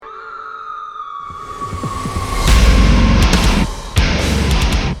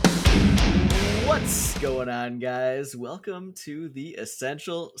on, guys? Welcome to the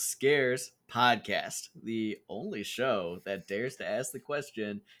Essential Scares podcast, the only show that dares to ask the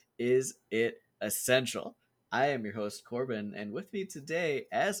question, is it essential? I am your host, Corbin, and with me today,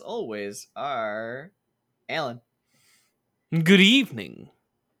 as always, are Alan Good evening.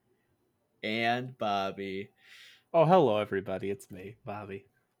 and Bobby. Oh, hello, everybody. It's me, Bobby.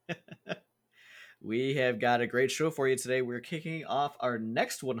 We have got a great show for you today. We're kicking off our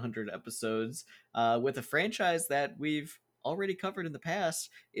next 100 episodes with a franchise that we've already covered in the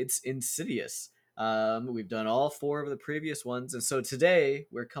past. It's Insidious. We've done all four of the previous ones, and so today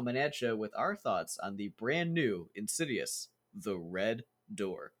we're coming at you with our thoughts on the brand new Insidious, The Red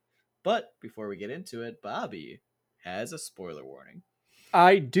Door. But before we get into it, Bobby has a spoiler warning.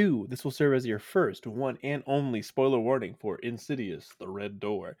 I do. This will serve as your first, one, and only spoiler warning for Insidious, The Red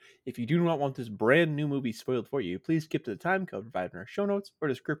Door. If you do not want this brand new movie spoiled for you, please skip to the time code provided in our show notes or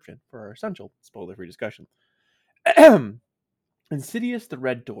description for our essential spoiler-free discussion. Insidious, The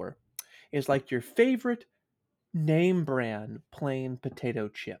Red Door is like your favorite name brand plain potato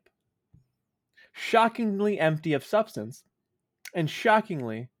chip. Shockingly empty of substance and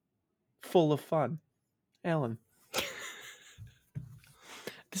shockingly full of fun. Alan.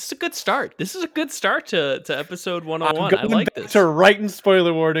 This is a good start. This is a good start to episode 101. I I'm like back this. to writing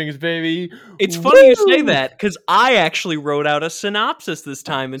spoiler warnings, baby. It's funny you say Woo! that because I actually wrote out a synopsis this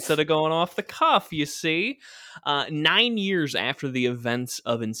time instead of going off the cuff, you see. 9 years after the events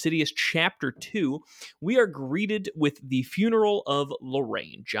of Insidious Chapter 2, we are greeted with the funeral of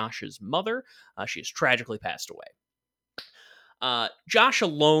Lorraine, Josh's mother. She has tragically passed away. Josh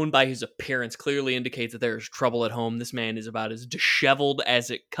alone, by his appearance, clearly indicates that there is trouble at home. This man is about as disheveled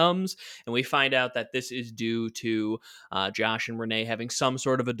as it comes, and we find out that this is due to Josh and Renee having some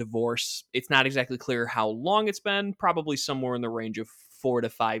sort of a divorce. It's not exactly clear how long it's been, probably somewhere in the range of 4 to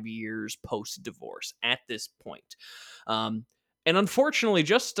 5 years post-divorce at this point. And unfortunately,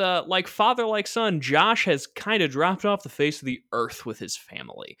 just like father, like son, Josh has kind of dropped off the face of the earth with his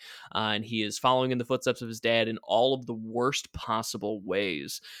family. And he is following in the footsteps of his dad in all of the worst possible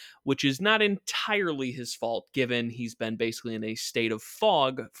ways, which is not entirely his fault, given he's been basically in a state of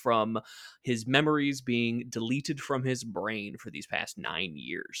fog from his memories being deleted from his brain for these past 9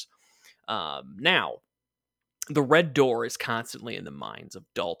 years. Now, the Red Door is constantly in the minds of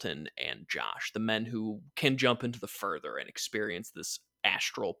Dalton and Josh, the men who can jump into the further and experience this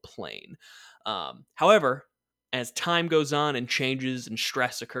astral plane. However, as time goes on and changes and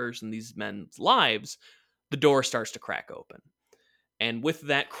stress occurs in these men's lives, the door starts to crack open. And with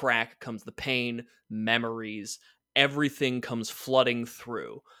that crack comes the pain, memories, everything comes flooding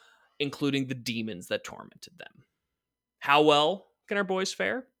through, including the demons that tormented them. How well can our boys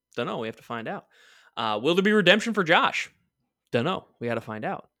fare? Don't know. We have to find out. Will there be redemption for Josh? Don't know. We got to find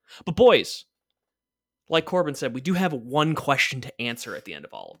out. But boys, like Corbin said, we do have one question to answer at the end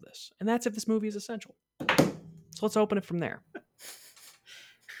of all of this, and that's if this movie is essential. So let's open it from there.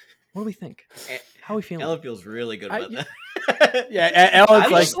 What do we think? How are we feeling? Alan feels really good about that. Yeah,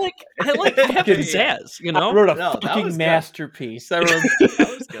 Alan's I like Captain Zaz, you know? I wrote a No, that fucking was good. masterpiece. I wrote,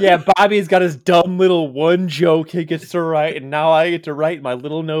 That was good. yeah, Bobby's got his dumb little one joke he gets to write, and now I get to write my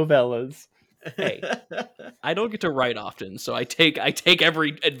little novellas. Hey, I don't get to write often, so I take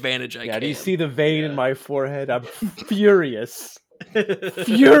every advantage I can. Yeah, do you see the vein in my forehead? I'm furious.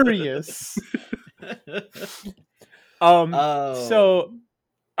 Furious. So,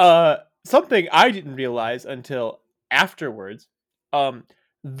 something I didn't realize until afterwards,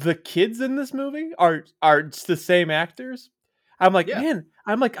 the kids in this movie are the same actors. I'm like, Yeah. man,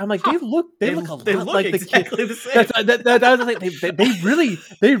 I'm like, they look a lot like exactly the kids. the same. That was like,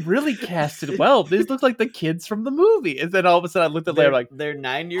 they really casted well. These look like the kids from the movie. And then all of a sudden I looked at Larry, like, they're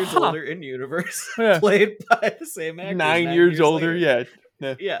 9 years Huh. older in universe, Yeah. played by the same actors. 9 years older. later.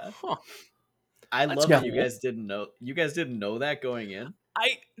 Yeah. Yeah. Huh. I That's love that you cool. guys didn't know. You guys didn't know that going in.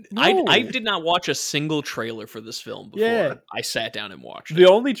 I No. did not watch a single trailer for this film before Yeah. I sat down and watched The it.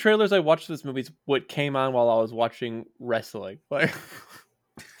 only trailers I watched for this movie is what came on while I was watching wrestling. Like,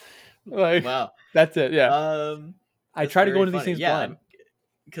 Wow. that's it. Yeah. I That's try to very go into these funny. things Yeah, blind.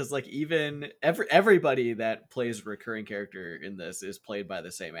 because like even everybody that plays a recurring character in this is played by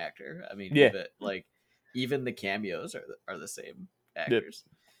the same actor. I mean, Yeah. even the cameos are the same Yep. actors.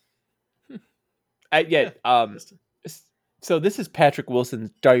 Just- So this is Patrick Wilson's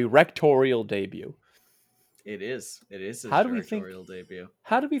directorial debut. It is his How do we think- directorial debut.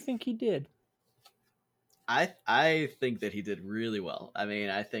 How do we think he did? I think that he did really well. I mean,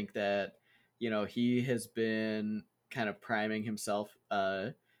 I think that he has been kind of priming himself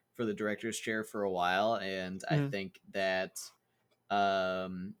for the director's chair for a while, and I Mhm. think that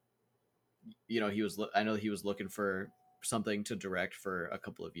I know he was looking for something to direct for a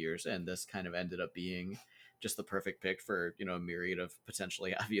couple of years, and this kind of ended up being just the perfect pick for a myriad of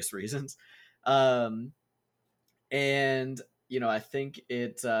potentially obvious reasons. Um, and I think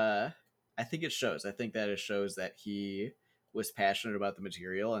it shows. I think that it shows that he was passionate about the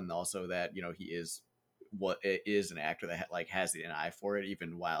material, and also that he is an actor that like has an eye for it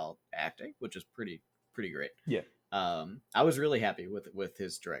even while acting, which is pretty great. Yeah. I was really happy with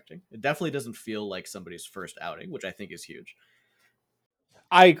his directing. It definitely doesn't feel like somebody's first outing, which I think is huge.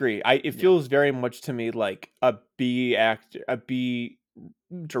 I agree. It Yeah. feels very much to me like a B actor, a B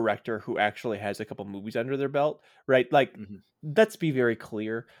director who actually has a couple movies under their belt, right? Like, Hmm. let's be very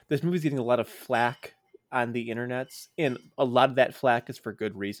clear. This movie's getting a lot of flack on the internets, and a lot of that flack is for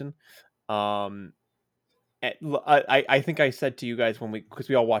good reason. Um, I think I said to you guys when because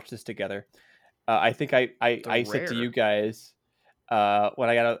we all watched this together. I think The I said to you rare. guys when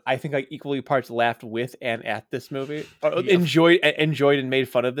I think I equally parts laughed with and at this movie, or Yep. enjoyed and made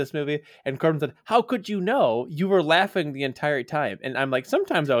fun of this movie. And Corbin said, "How could you know? You were laughing the entire time." And I'm like,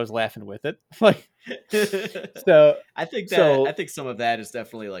 sometimes I was laughing with it, like so. I So think some of that is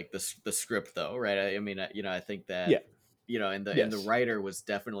definitely like the script though, right? I mean, I think that yeah, and the yes, writer was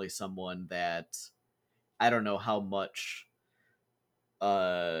definitely someone that I don't know how much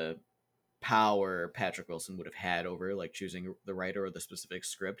uh power Patrick Wilson would have had over like choosing the writer or the specific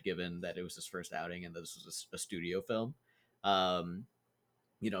script, given that it was his first outing and this was a studio film, um,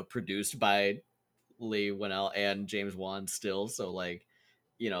 produced by Lee Winnell and James Wan still. So like,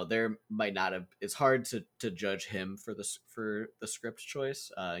 there might not have. It's hard to judge him for the script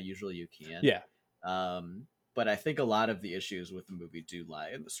choice. Usually you can, yeah. but I think a lot of the issues with the movie do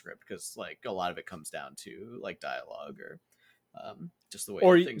lie in the script because like a lot of it comes down to like dialogue or just the way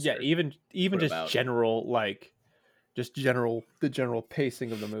Or things yeah, are even put just about. general like just general the general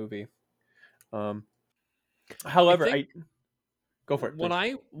pacing of the movie. Um, I however, think I go for it,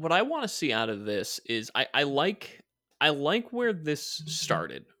 please. what I want to see out of this is I like where this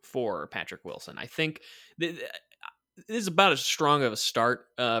started for Patrick Wilson. I think this is about as strong of a start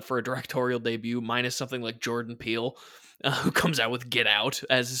for a directorial debut, minus something like Jordan Peele, who comes out with Get Out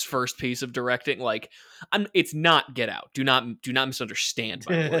as his first piece of directing. Like, it's not Get Out. Do not misunderstand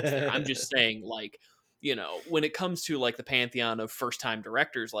my words there. I'm just saying, like, when it comes to like the pantheon of first time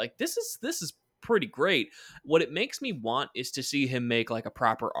directors, like this is pretty great. What it makes me want is to see him make like a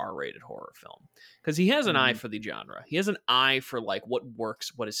proper R-rated horror film, because he has an eye Hmm. for the genre. He has an eye for like what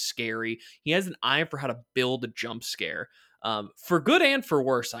works, what is scary. He has an eye for how to build a jump scare, for good and for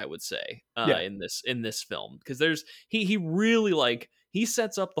worse, I would say, Yeah, in this film, because he really like he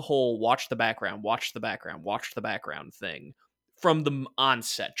sets up the whole watch the background, watch the background, watch the background thing from the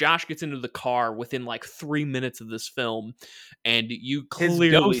onset. Josh gets into the car within like 3 minutes of this film, and you his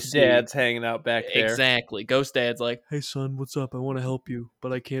clearly ghost see dad's hanging out back there. exactly. Ghost Dad's like, "Hey son, what's up? I want to help you,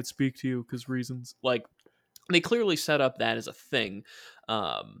 but I can't speak to you because reasons." Like, they clearly set up that as a thing,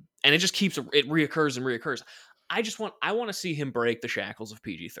 and it just it reoccurs and reoccurs. I want to see him break the shackles of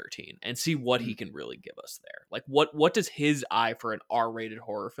PG-13 and see what he can really give us there. Like, what does his eye for an R-rated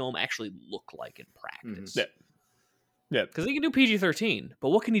horror film actually look like in Hmm. Yeah, practice? yeah. Because he can do PG-13, but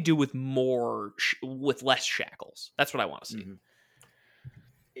what can he do with with less shackles? That's what I want to see. Hmm.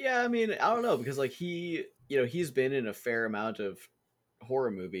 Yeah, I mean, I don't know because like he's been in a fair amount of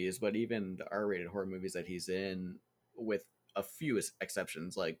horror movies, but even the R-rated horror movies that he's in, with a few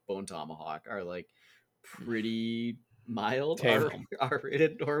exceptions, like Bone Tomahawk, are like pretty mild Tame.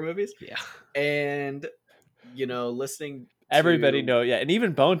 R-rated horror movies. Yeah. And listening Everybody to know, yeah, and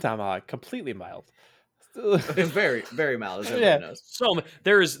even Bone Tomahawk, completely mild. very very mild, as everybody Yeah, knows. So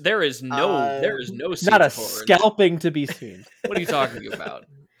there is no not seeds a of horror in that. scalping to be seen. What are you talking about?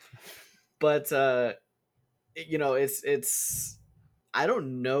 But it's I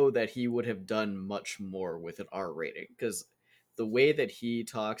don't know that he would have done much more with an R rating because the way that he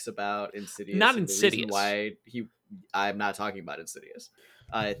talks about Insidious Not and the reason Insidious. why I'm not talking about Insidious.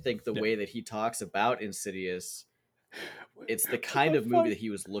 I think the Yeah. way that he talks about Insidious, it's the What kind the of movie fuck? that he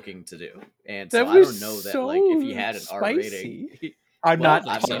was looking to do. And so That I was don't know that like if he so had an R rating, spicy. I'm I don't well, not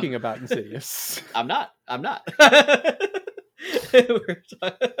think I'm so. talking about Insidious. I'm not. I'm not.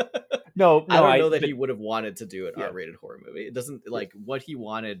 No, I no, don't know that but he would have wanted to do an yeah, R-rated horror movie. It doesn't yeah. like what he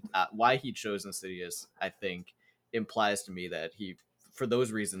wanted, why he chose Insidious. I think implies to me that for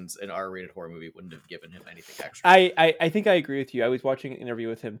those reasons, an R-rated horror movie wouldn't have given him anything extra. I think I agree with you. I was watching an interview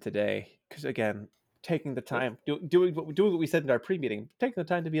with him today because again, taking the Cool. time, doing what we said in our pre-meeting, taking the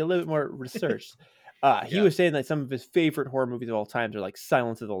time to be a little bit more researched. He Yeah. was saying that some of his favorite horror movies of all times are like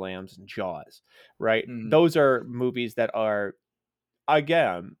Silence of the Lambs and Jaws, right? Mhm. Those are movies that are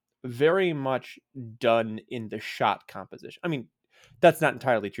again very much done in the shot composition. I mean, that's not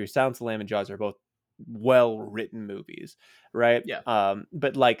entirely true. Silence of the Lamb and Jaws are both well written movies, right? Yeah.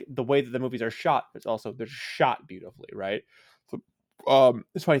 But like the way that the movies are shot, it's also they're shot beautifully, right? So,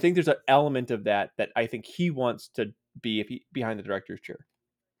 so I think there's an element of that I think he wants to be if he behind the director's chair,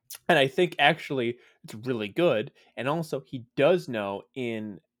 and I think actually it's really good. And also, he does know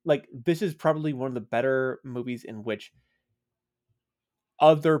in like this is probably one of the better movies in which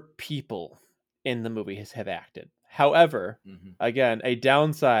other people in the movie have acted. However, Mm-hmm. again, a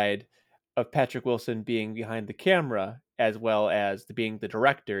downside of Patrick Wilson being behind the camera as well as being the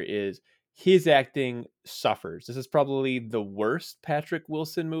director is his acting suffers. This is probably the worst Patrick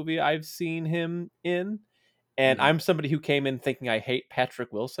Wilson movie I've seen him in. And Mm-hmm. I'm somebody who came in thinking I hate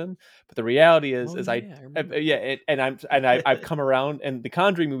Patrick Wilson, but the reality Oh is yeah, I remember. yeah, I've come around, and the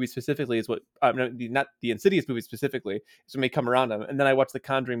Conjuring movie specifically is what no, not the Insidious movie specifically is when they come around on, and then I watch the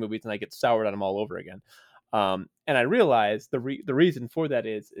Conjuring movies and I get soured on them all over again. And I realize the reason for that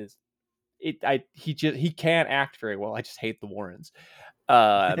is he can't act very well. I just hate the Warrens,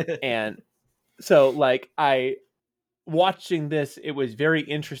 and so like I watching this, it was very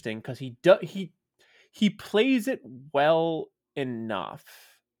interesting because he plays it well enough,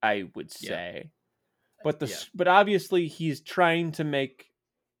 I would Yeah. say. Yeah. But obviously he's trying to make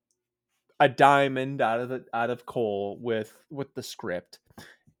a diamond out of coal with the script.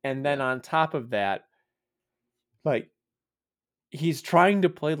 And then Yeah. on top of that, like he's trying to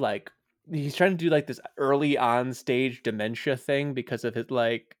play like he's trying to do like this early on stage dementia thing because of his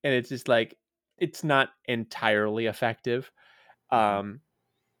like and it's just like it's not entirely effective. Mm-hmm. Um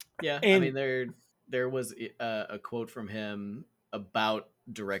Yeah. I and mean, there was a quote from him about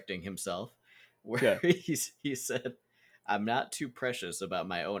directing himself, where yeah. he said, "I'm not too precious about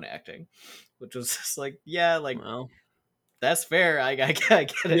my own acting," which was just like, yeah, like Well, that's fair. I get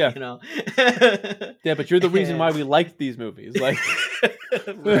it, Yeah. you know. Yeah, but you're the reason And why we liked these movies. Like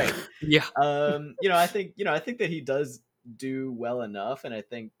right. yeah. I think that he does do well enough, and I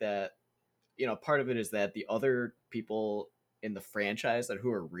think that part of it is that the other people in the franchise that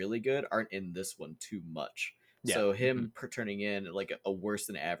who are really good aren't in this one too much. yeah. So Mhm. him turning in like a worse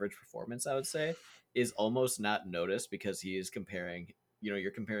than average performance, I would say, is almost not noticed because he is comparing.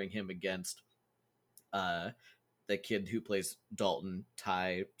 You're comparing him against uh the kid who plays Dalton,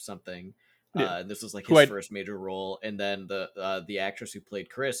 Ty something. Yeah. This was like Who his I first major role, and then the actress who played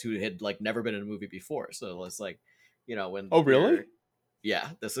Chris, who had like never been in a movie before. So it's like, when Oh, really? you're, yeah,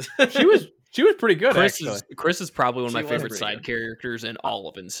 this is She was pretty good actually. Chris is probably one of my she was favorite pretty side good. characters in I, all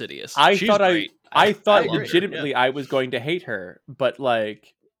of Insidious. I She's thought great. I I thought agree. Yeah, legitimately I was going to hate her, but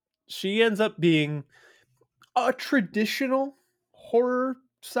like she ends up being a traditional horror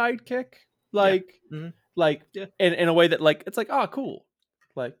sidekick. yeah, Like hmm like yeah, in a way that like it's like, oh cool.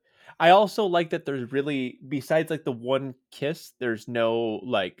 Like I also like that there's really besides like the one kiss, there's no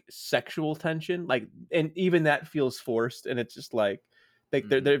like sexual tension. Like and even that feels forced and it's just like hmm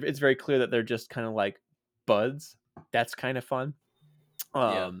it's very clear that they're just kind of like buds. That's kind of fun.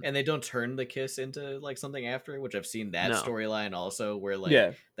 yeah. Um And they don't turn the kiss into like something after, which I've seen that No. storyline also, where like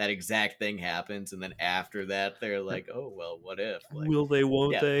yeah. that exact thing happens, and then after that, they're like, oh well, what if? Like, Will they?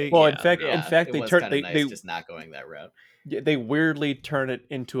 Won't yeah, they? Well, Yeah. in No. fact it they was turn kind of nice just not going that route. they weirdly turn it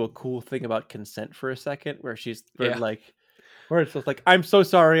into a cool thing about consent for a second where Yeah. where it's just like, I'm so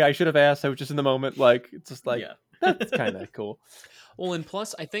sorry, I should have asked. I was just in the moment. Like, it's just like, Yeah. that's kind of cool. Well, and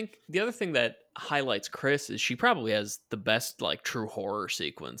plus, I think the other thing that highlights Chris is she probably has the best like true horror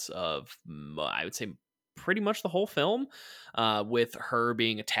sequence of I would say pretty much the whole film, with her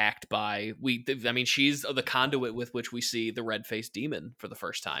being attacked by I mean, she's the conduit with which we see the red faced demon for the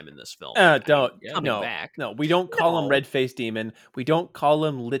first time in this film. Like, I mean, Don't Yeah. coming no back. no. We don't call him No, red face demon. We don't call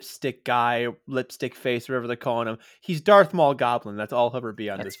him lipstick guy, lipstick face, whatever they're calling him. He's Darth Maul Goblin. That's all he'll ever be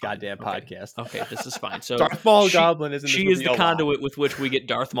on that's this fine. goddamn Okay, podcast. okay, this is fine. So Darth Maul she Goblin is in this she is movie the a lot. conduit with which we get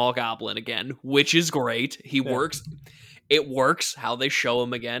Darth Maul Goblin again, which is great. He Yeah. works. It works how they show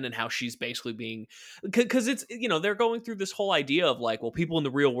him again and how she's basically being, because it's they're going through this whole idea of like, well, people in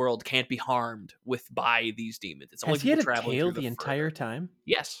the real world can't be harmed by these demons. It's only Has he people had a traveling tail through the the entire further. time?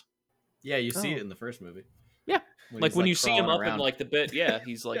 Yes. Yeah, you see it Oh, in the first movie Yeah. when Like he's when like you see him crawling up in around. like the bit, yeah,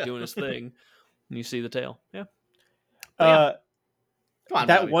 he's like Yeah. doing his thing, and you see the tail. Yeah. But yeah. uh, Come on,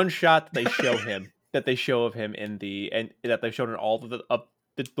 that Bobby. one shot that they show him that they show of him in the and that they've shown in all of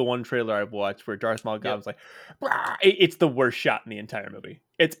the one trailer I've watched where Darth Maul Yep. Goblin's like, "Rah!" It's the worst shot in the entire movie.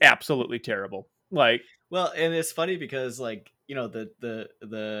 It's absolutely terrible. Like, Well, and it's funny because like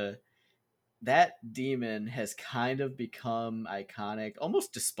the that demon has kind of become iconic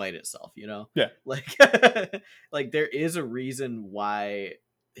almost despite itself. yeah, Like like there is a reason why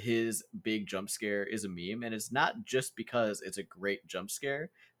his big jump scare is a meme, and it's not just because it's a great jump scare,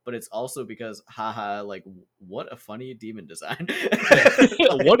 but it's also because haha, like what a funny demon design.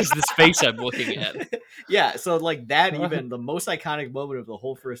 What Like, is this face I'm looking at? yeah, so like that, even the most iconic moment of the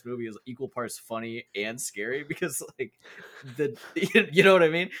whole first movie is equal parts funny and scary because like the you know what I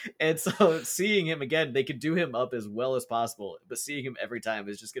mean? And so seeing him again, they could do him up as well as possible, but seeing him every time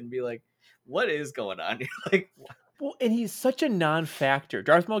is just gonna be like, what is going on here? Like, Well, and he's such a non-factor.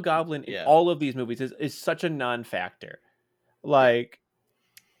 Darth Maul Goblin in yeah, all of these movies is such a non-factor. yeah. Like,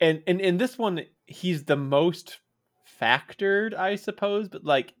 and in this one, he's the most factored, I suppose. But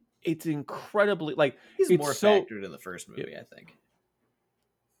like, it's incredibly like He's it's more so. factored in the first Yeah. movie, I think.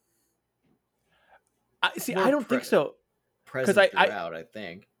 I He's see. more I don't think so because present throughout, I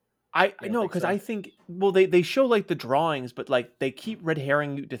think. I You don't know think because so? I think well they show like the drawings, but like they keep red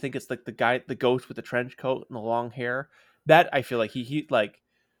herring you to think it's like the guy the ghost with the trench coat and the long hair. That I feel like he like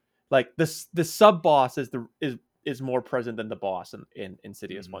this the sub boss is the is more present than the boss in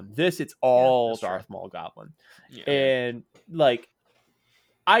Insidious Hmm. one. This it's Yeah, all that's true. Darth Maul Goblin, Yeah. Yeah. and like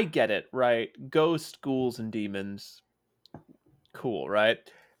I get it, right? Ghosts, ghouls, and demons, cool, right?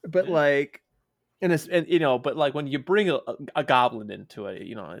 But Yeah. like, and you know, but like when you bring a goblin into it,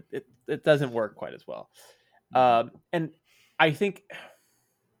 you know, it doesn't work quite as well. Mhm. And I think,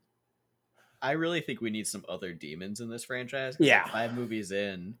 I really think we need some other demons in this franchise because like yeah, 5 movies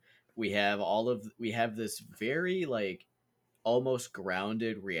in, we have this very like almost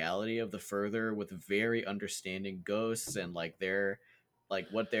grounded reality of the further with very understanding ghosts and like their like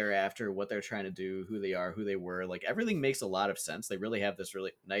what they're after, what they're trying to do, who they are, who they were. Like everything makes a lot of sense. They really have this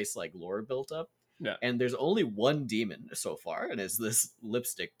really nice like lore built up. yeah, And there's only one demon so far, and it's this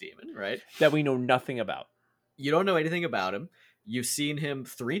lipstick demon, right? that we know nothing about. You don't know anything about him. You've seen him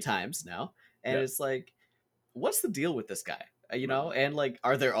 3 times now, and Yeah, it's like, what's the deal with this guy? You know, and like,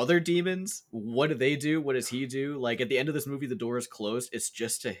 are there other demons? What do they do? What does he do? Like at the end of this movie, the door is closed. It's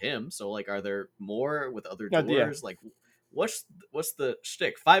just to him. So like, are there more with other yeah. doors? Like, what's the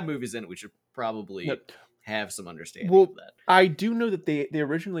shtick? 5 movies in, we should No. probably have some understanding of Well, that. I do know that they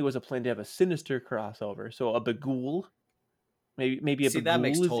originally was a plan to have a sinister crossover, so a Bagul, maybe a See, that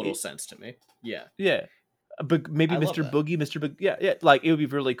makes Bagul is total it, sense to me. Yeah, yeah. Maybe I love Mr. that. Boogie, Mr. Boog, yeah, yeah. Like it would be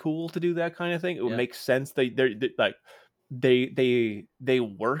really cool to do that kind of thing. It would Yeah, make sense. They like they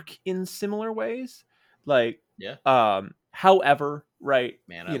work in similar ways. Like, yeah. however, right?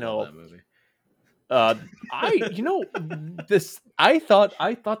 Man, I You love know, that movie. uh, you know this. I thought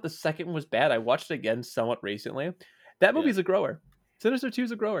the second was bad. I watched it again somewhat recently. That Yeah. movie's a grower. Sinister Two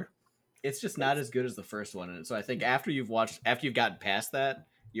is a grower. It's just not It's as good as the first one, and so I think after you've gotten past that,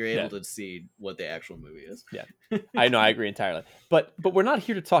 you're able yeah, to see what the actual movie is. yeah. I know. I agree entirely. But we're not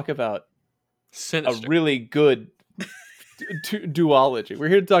here to talk about a Sinister. really good duology. We're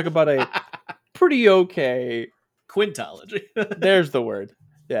here to talk about a pretty okay. Quintology. There's the word.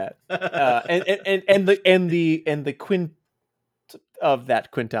 Yeah. And the quint of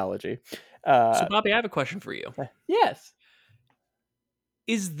that quintology. So, Uh, Bobby, I have a question for you. yes.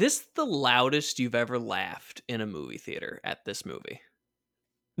 Is this the loudest you've ever laughed in a movie theater at this movie?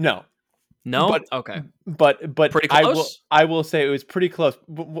 No. No? But Okay. but Pretty close? I will say it was pretty close.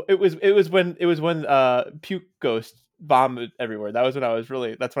 It was when puke ghost vomited everywhere. That was when I was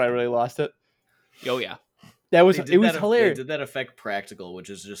really that's when I really lost it. Oh, yeah. That was they it did was that. They hilarious. did that effect practical, which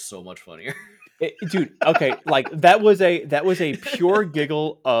is just so much funnier. Dude, okay, like that was a pure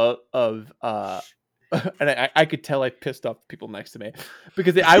giggle and I could tell I pissed off the people next to me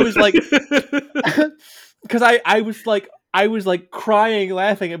because I was like because I was like crying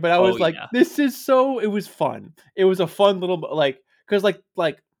laughing but I Oh, was like yeah. this is so it was fun. It was a fun little like cuz like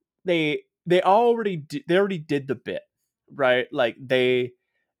they already did the bit, right? Like they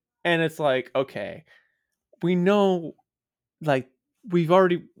and it's like okay, we know like we've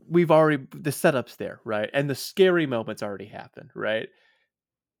already the setups there, right? And the scary moments already happened, right?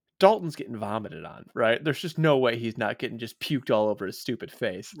 Dalton's getting vomited on, right? There's just no way he's not getting just puked all over his stupid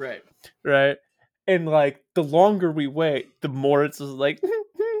face, Right. right? And like the longer we wait, the more it's just like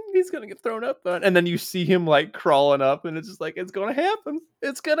he's gonna get thrown up on. And then you see him like crawling up, and it's just like it's gonna happen,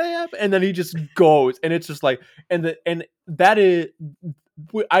 it's gonna happen. And then he just goes, and it's just like, and that is,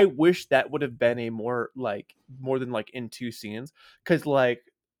 I wish that would have been a more than like in 2 scenes, because like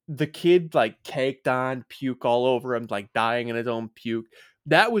the kid like caked on puke all over him, like dying in his own puke.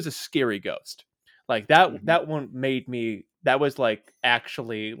 That was a scary ghost. Like Hmm. that one made me that was like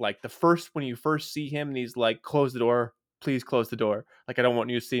actually like the first when you first see him and he's like close the door, please close the door, like I don't want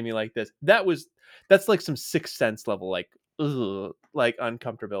you to see me like this. That's like some Sixth Sense level like ugh, like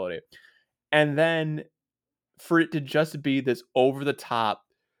uncomfortability. And then for it to just be this over the top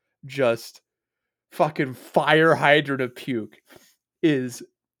just fucking fire hydrant of puke is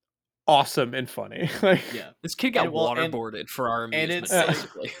awesome and funny. Like, Yeah. This kid got Well, waterboarded for our and amusement, it's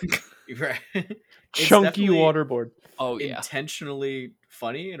basically. right. It's chunky definitely waterboard. Oh yeah. intentionally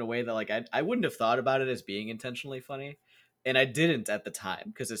funny in a way that like I wouldn't have thought about it as being intentionally funny, and I didn't at the time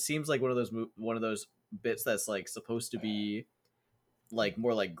because it seems like one of those bits that's like supposed to be like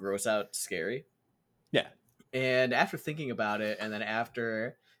more like gross out scary. Yeah. And after thinking about it, and then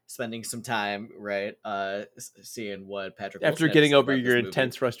after spending some time, right, seeing what Patrick After Wilson had to getting say over about this your movie.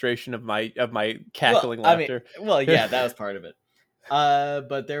 intense frustration of my Well, cackling I mean, laughter. well, yeah, that was part of it.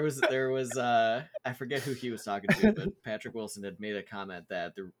 But there was I forget who he was talking to, but Patrick Wilson had made a comment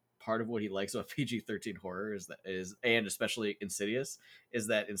that the part of what he likes about PG-13 horror is and especially Insidious is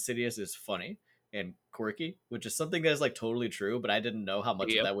that Insidious is funny and quirky, which is something that is like totally true, but I didn't know how much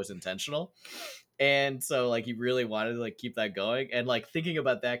of Yep. that was intentional. And so like he really wanted to like keep that going, and like thinking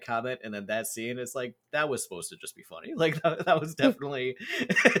about that comment and then that scene, it's like that was supposed to just be funny. Like that was definitely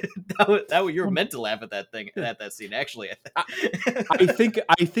you were meant to laugh at that thing at that scene actually. I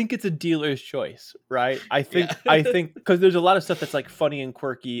think it's a dealer's choice, right? I Yeah. think because there's a lot of stuff that's like funny and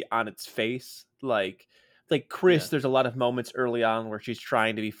quirky on its face, like Chris. Yeah. There's a lot of moments early on where she's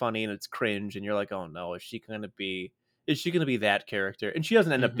trying to be funny and it's cringe, and you're like, oh no, is she gonna be that character? And she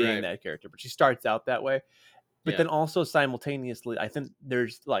doesn't end up being Right. that character, but she starts out that way. But Yeah. then also simultaneously, I think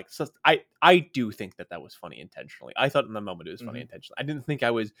there's like I do think that was funny intentionally. I thought in the moment it was funny Hmm. intentionally. I didn't think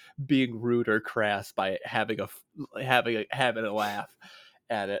I was being rude or crass by having a laugh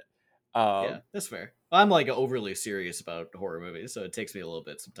at it. Yeah, that's fair. I'm like overly serious about horror movies, so it takes me a little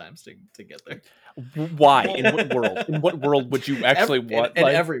bit sometimes to get there. Why? In what world? In what world would you actually want? In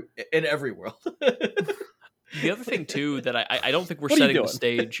Like, every world. The other thing too that I don't think we're What are you setting the doing?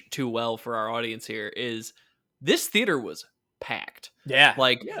 stage too well for our audience here is this theater was packed. yeah,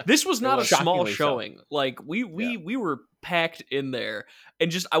 Like Yeah, this was it not a was. small Shockingly so. showing. Like Yeah. we were packed in there, and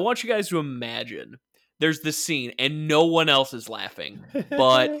just I want you guys to imagine there's this scene and no one else is laughing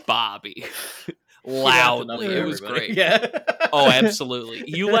but Bobby. He laughed enough Loudly. for It was everybody. great. Yeah. Oh, absolutely.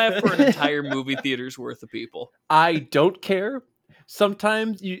 You laugh for an entire movie theater's worth of people. I don't care.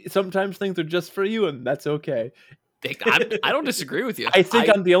 Sometimes things are just for you, and that's okay. I don't disagree with you. I think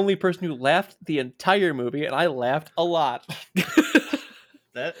I'm the only person who laughed the entire movie, and I laughed a lot.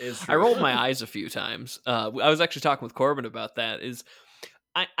 That is true. I rolled my eyes a few times. I was actually talking with Corbin about that.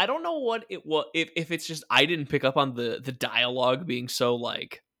 I don't know what it was, if it's just I didn't pick up on the dialogue being so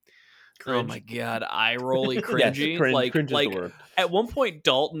like, oh my Cringe. god, eye rolly Yes, cringy. cringe is the word. At one point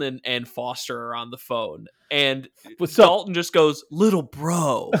Dalton and Foster are on the phone and What's up? Dalton just goes, little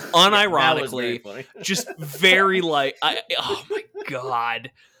bro, Yeah, that was very unironically, funny. just very like oh my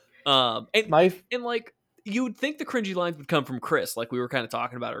god. My And like you would think the cringy lines would come from Chris, like we were kind of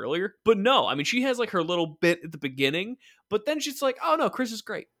talking about earlier, but no. I mean, she has like her little bit at the beginning, but then she's like, "Oh no, Chris is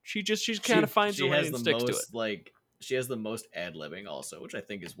great." She kind of finds her she way has and the sticks to it. most like she has the most ad libbing also, which I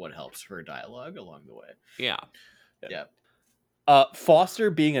think is what helps her dialogue along the way. Yeah, Yeah. Foster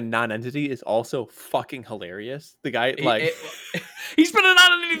being a non-entity is also fucking hilarious. The guy, like, he's been a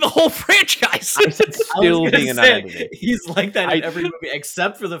non-entity the whole franchise. I said, I was still gonna being a say, non-entity. he's like that in every movie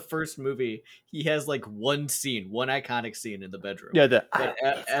except for the first movie. He has like one iconic scene in the bedroom. Yeah, But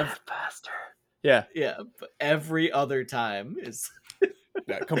Foster. Yeah, yeah, but every other time is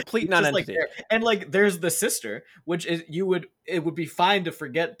complete he's just like non-entity. there. And like there's the sister, which is it would be fine to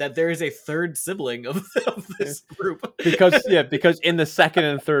forget that there is a third sibling of this group. because in the second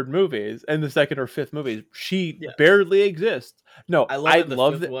and third movies, in the second or fifth movies, she Yeah. barely exists. No, I I love the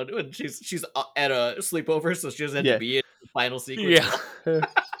love fifth that. one when she's at a sleepover, so she doesn't have Yeah. to be in the final sequence. Yeah.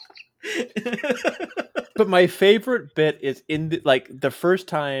 But my favorite bit is in the first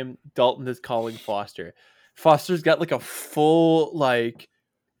time Dalton is calling Foster. Foster's got like a full like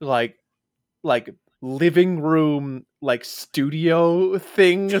living room like studio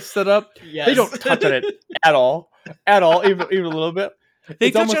thing set up. Yes. They don't touch on it at all, even a little bit. They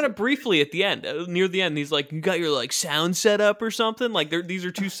It's touch almost on it briefly at the end, near the end. He's like, "You got your like sound set up or something?" Like these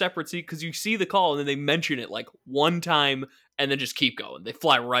are two separate scenes because you see the call and then they mention it like one time and then just keep going. They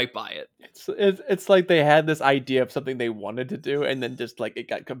fly right by it. it's like they had this idea of something they wanted to do and then just like it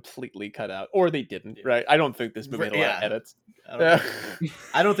got completely cut out, or they didn't. Right? I don't think this movie had a lot of Yeah. edits.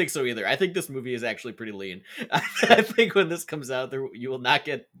 I don't think so either. I think this movie is actually pretty lean. I think when this comes out, you will not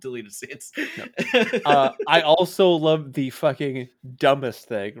get deleted scenes. I also love the fucking dumbest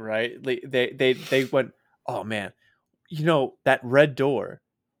thing, right? They went, oh man, you know that red door.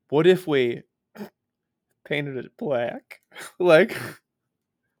 What if we painted it black? Like,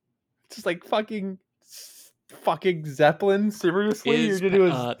 just like fucking fucking Zeppelin? Seriously? Is You're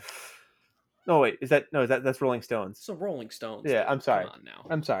gonna do No, wait. That's Rolling Stones. it's the Rolling Stones. Yeah, Dude. I'm sorry. Come on now.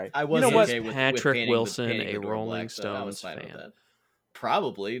 I'm sorry. I You was know what? okay with Patrick Wilson painting a the door Rolling black, though. I was Stones fine with fan? that.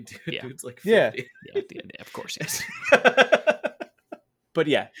 Probably, dude. Yeah. Dude's like Yeah. 50. Yeah, of course he is. But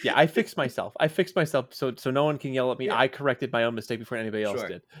yeah, I fixed myself. So no one can yell at me. Yeah. I corrected my own mistake before anybody else Sure.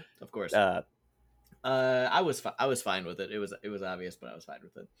 did. Of course. Uh, I was fine with it. It was obvious, but I was fine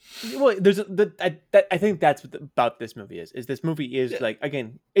with it. well, I think that's what about this movie is this movie is Yeah. like,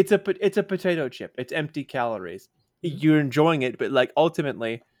 again, it's a potato chip. It's empty calories. Mhm. You're enjoying it, but like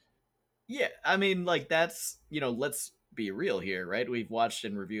ultimately, Yeah, I mean, like, that's, let's be real here, right? We've watched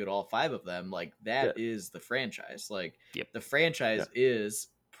and reviewed all 5 of them. Like, that is the franchise. Like, Yep. the franchise is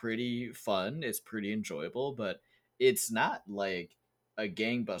pretty fun. It's pretty enjoyable, but it's not like a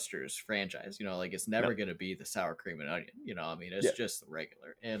gangbusters franchise. Like, it's never going to be the sour cream and onion. I mean, it's just the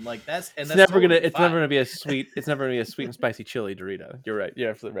regular. And like that's it's that's never totally fine. never gonna be a sweet. It's never gonna be a sweet and spicy chili Dorito. You're right. You're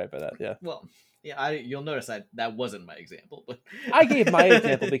absolutely right by that. Yeah. Well, yeah, you'll notice that wasn't my example, but I gave my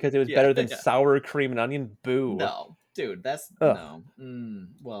example because it was better than yeah. sour cream and onion. Boo. No, dude, that's Ugh. no.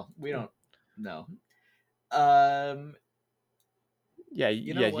 Well, we don't. No. Yeah,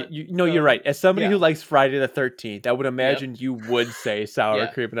 what? You're right. As somebody yeah. who likes Friday the 13th, I would imagine you would say sour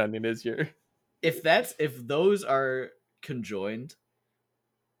cream and onion is your. If those are conjoined,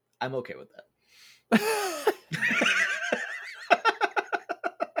 I'm okay with that.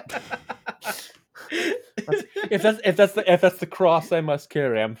 if that's the cross I must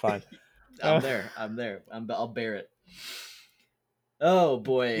carry, I'm fine. I'm there. I'll bear it. Oh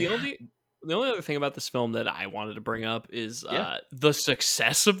boy. The only other thing about this film that I wanted to bring up is the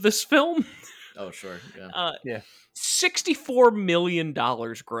success of this film. Oh sure. Yeah. $64 million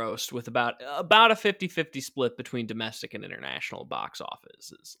grossed with about a 50-50 split between domestic and international box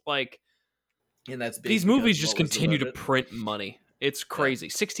offices. Like, and that's big these movies just continue to print money. It's crazy.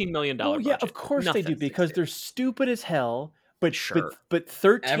 $16 million budget. Yeah, of course they do, because they're stupid as hell. But sure, but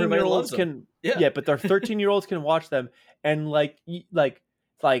 13-year-olds can but their 13-year-olds can watch them, and like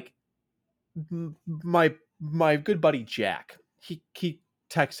my good buddy Jack, he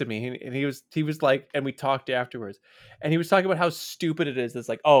texted me and he was like, and we talked afterwards, and he was talking about how stupid it is. It's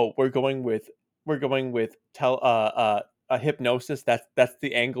like, oh, we're going with a hypnosis. That's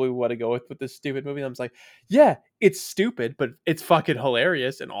the angle we want to go with this stupid movie. And I was like, yeah, it's stupid, but it's fucking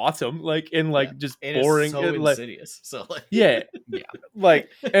hilarious and awesome. Like, and like just and boring. It's so insidious. So like, yeah, like,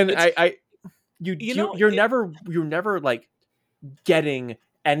 and you're never like getting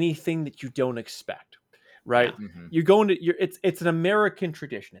anything that you don't expect. Right? Yeah. Mm-hmm. You're going to it's an American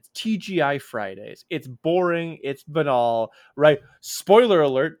tradition. It's TGI Fridays. It's boring. It's banal. Right? Spoiler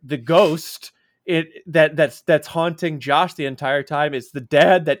alert: the ghost that's haunting Josh the entire time is the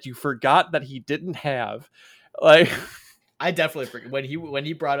dad that you forgot that he didn't have. Like, I definitely forget when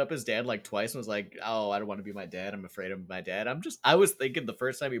he brought up his dad like twice and was like, "Oh, I don't want to be my dad. I'm afraid of my dad." I was thinking the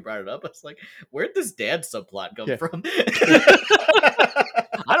first time he brought it up, I was like, "Where'd this dad subplot come from?"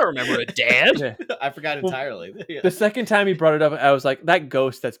 I don't remember a dad. Yeah. I forgot entirely. The second time he brought it up, I was like, that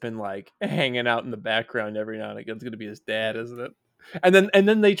ghost that's been like hanging out in the background every now and again is going to be his dad, isn't it? And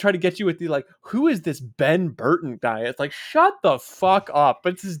then they try to get you with the like, who is this Ben Burton guy? It's like, shut the fuck up.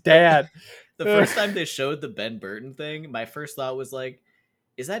 It's his dad. The first time they showed the Ben Burton thing, my first thought was like,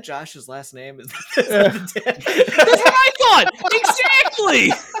 is that Josh's last name? Is that the dad? That's what I thought.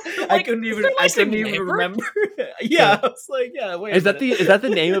 Exactly. I couldn't even remember. Yeah, I was like, yeah, wait. Is that the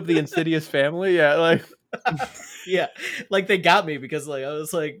name of the Insidious family? Yeah, like yeah, like they got me because like I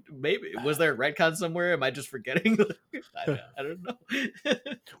was like, maybe was there a retcon somewhere? Am I just forgetting? I don't know.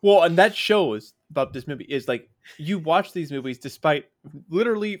 Well, and that shows about this movie is like you watch these movies despite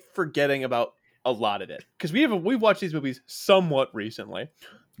literally forgetting about a lot of it, because we've watched these movies somewhat recently.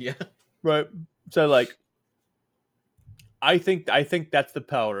 Yeah, right. So like, I think that's the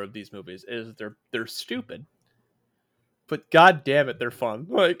power of these movies is they're stupid, but god damn it, they're fun.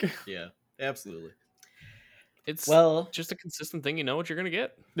 Like, yeah, absolutely. It's just a consistent thing. You know what you're gonna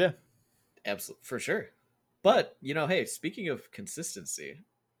get. Yeah, absolutely, for sure. But hey, speaking of consistency,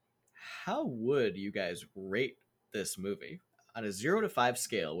 how would you guys rate this movie on a 0 to 5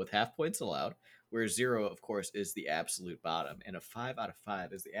 scale with half points allowed, where 0, of course, is the absolute bottom and a 5 out of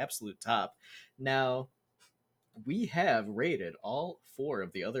 5 is the absolute top? Now, we have rated all 4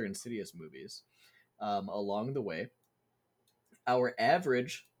 of the other Insidious movies along the way. Our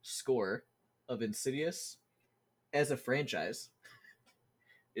average score of Insidious as a franchise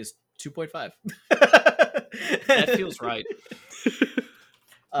is 2.5. That feels right.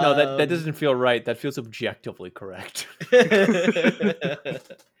 No, that doesn't feel right. That feels objectively correct.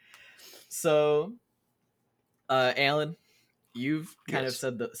 So, Alan, you've kind of Yes.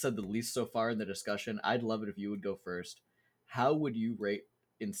 said the least so far in the discussion. I'd love it if you would go first. How would you rate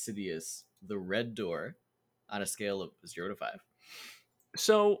Insidious: The Red Door on a scale of 0 to 5?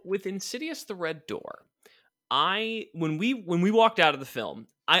 So with Insidious: The Red Door, I when we walked out of the film,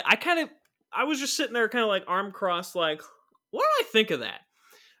 I kind of I was just sitting there kind of like arm crossed, like, what do I think of that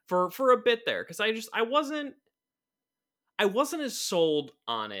for a bit there? Because I wasn't as sold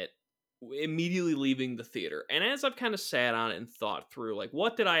on it immediately leaving the theater. And as I've kind of sat on it and thought through, like,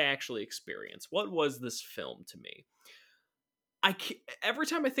 what did I actually experience? What was this film to me? Every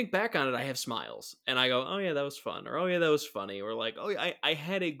time I think back on it, I have smiles and I go, "Oh yeah, that was fun," or "Oh yeah, that was funny," or like, "Oh, yeah, I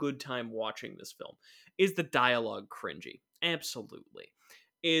had a good time watching this film." Is the dialogue cringy? Absolutely.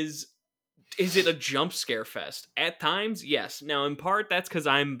 Is is it a jump scare fest? At times, yes. Now, in part, that's because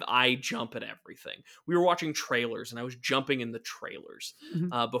I jump at everything. We were watching trailers, and I was jumping in the trailers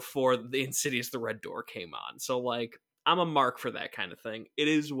Mhm. before the Insidious: The Red Door came on. So, like, I'm a mark for that kind of thing. It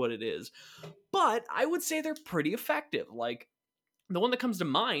is what it is. But I would say they're pretty effective. Like, the one that comes to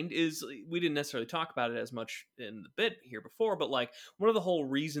mind is we didn't necessarily talk about it as much in the bit here before, but like one of the whole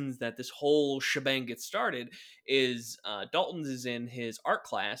reasons that this whole shebang gets started is Dalton's is in his art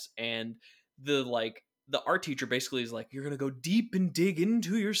class, and the art teacher basically is like, "You're gonna go deep and dig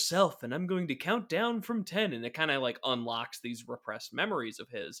into yourself, and I'm going to count down from 10," and it kind of like unlocks these repressed memories of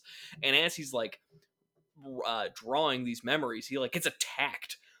his, and as he's like drawing these memories, he like gets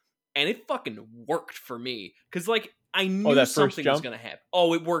attacked, and it fucking worked for me because like I Oh, knew that first something was jump. gonna happen.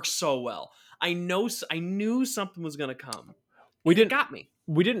 Oh, it works so well. I knew something was gonna come, We and it didn't got me.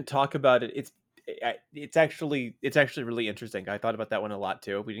 we didn't talk about it. It's actually really interesting. I thought about that one a lot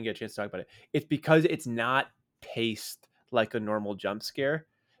too. We didn't get a chance to talk about it. It's because it's not paced like a normal jump scare.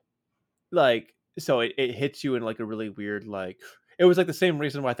 Like, so it hits you in like a really weird, like, it was like the same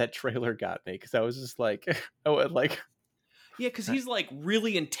reason why that trailer got me, because I was just like, oh, like, Yeah, because he's like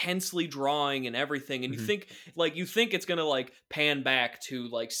really intensely drawing and everything, and you mhm. think it's gonna like pan back to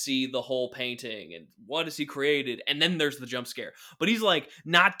like see the whole painting and what has he created, and then there's the jump scare. But he's like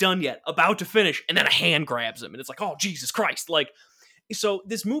not done yet, about to finish, and then a hand grabs him, and it's like, oh Jesus Christ! Like, so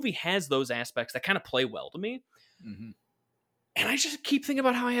this movie has those aspects that kind of play well to me. Mm-hmm. And I just keep thinking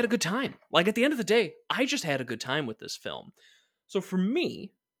about how I had a good time. Like at the end of the day, I just had a good time with this film. So for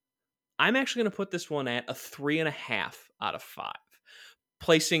me, I'm actually going to put this one at a 3.5 out of 5,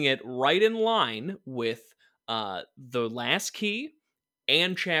 placing it right in line with The Last Key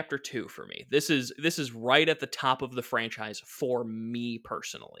and Chapter 2 for me. This is right at the top of the franchise for me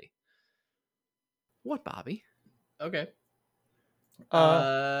personally. What, Bobby? Okay.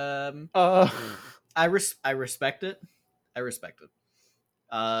 uh, Um, uh, I respect it. I respect it.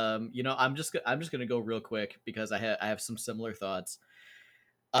 I'm just gonna go real quick because I have some similar thoughts.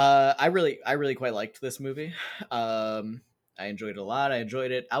 I really quite liked this movie. Um, I enjoyed it a lot. I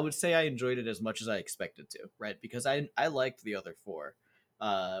enjoyed it. I would say I enjoyed it as much as I expected to, right? Because I liked the other four,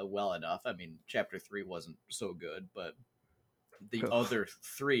 well enough. I mean, chapter 3 wasn't so good, but the other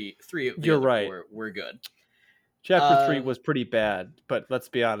three of the you're other right. four were good. Chapter 3 Um, was pretty bad, but let's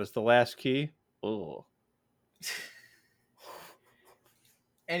be honest, the last key. Oh,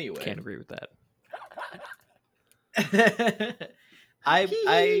 anyway, Can't agree with that.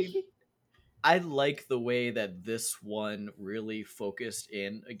 I I like the way that this one really focused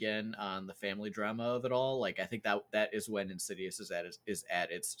in again on the family drama of it all. Like I think that is when Insidious is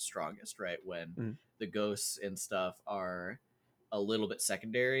at its strongest, right? When Mm. the ghosts and stuff are a little bit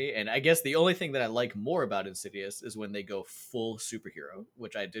secondary. And I guess the only thing that I like more about Insidious is when they go full superhero,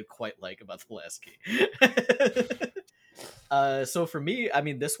 which I did quite like about the last key. So for me, I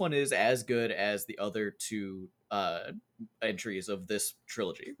mean, this one is as good as the other two entries of this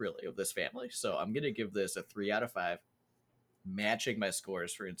trilogy, really, of this family. So I'm gonna give this a 3 out of 5, matching my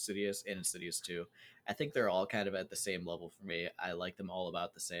scores for Insidious and Insidious 2. I think they're all kind of at the same level for me. I like them all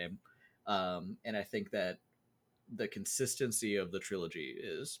about the same, and I think that the consistency of the trilogy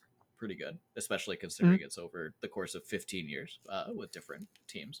is pretty good, especially considering Mhm. it's over the course of 15 years with different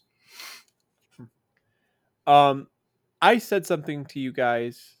teams. Um, I said something to you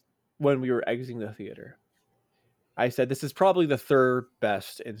guys when we were exiting the theater. I said this is probably the third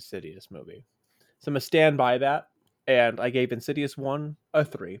best Insidious movie. So I'm gonna stand by that. And I gave Insidious 1 a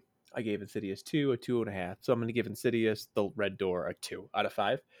 3. I gave Insidious 2 a 2.5. So I'm gonna give Insidious The Red Door a 2 out of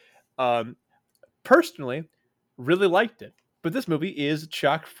 5. Um, Personally, really liked it. But this movie is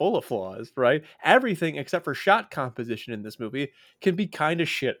chock full of flaws, right? Everything except for shot composition in this movie can be kind of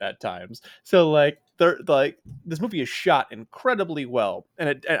shit at times. So this movie is shot incredibly well,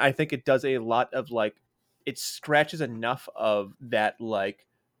 and I think it does a lot of like, it scratches enough of that like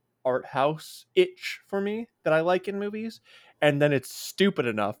art house itch for me that I like in movies, and then it's stupid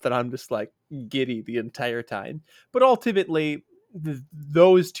enough that I'm just like giddy the entire time. But ultimately,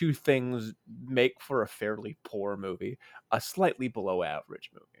 those two things make for a fairly poor movie, a slightly below average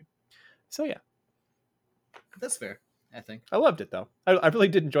movie. So yeah, That's fair, I think. I loved it though. I really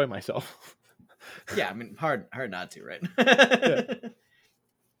did enjoy myself. Yeah, I mean, hard not to, Yeah.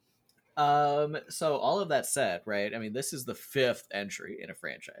 right? So all of that said, right? I mean, this is the fifth entry in a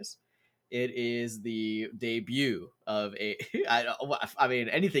franchise. It is the debut of a. I mean,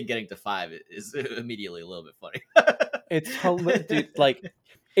 anything getting to five is immediately a little bit funny. It's dude, like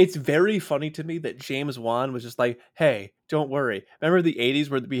it's very funny to me that James Wan was just like, "Hey, don't worry. Remember the '80s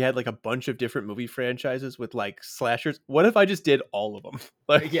where we had like a bunch of different movie franchises with like slashers? What if I just did all of them?"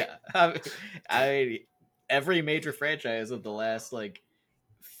 Like, Yeah, every major franchise of the last like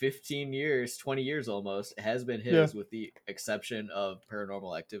 15 years, 20 years almost has been yeah, his, with the exception of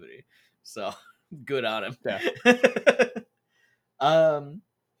Paranormal Activity. So good on him. yeah. um,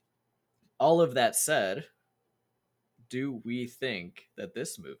 all of that said, do we think that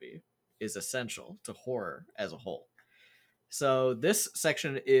this movie is essential to horror as a whole? So this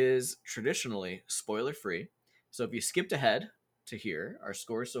section is traditionally spoiler free. So if you skipped ahead to here, our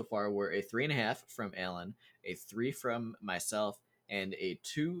scores so far were a 3.5 from Alan, a 3 from myself, and a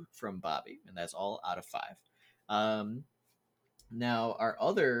 2 from Bobby, and that's all out of 5. Um, Now, our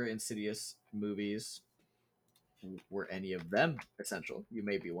other Insidious movies, were any of them essential? You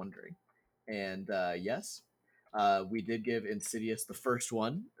may be wondering. And yes, we did give Insidious, the first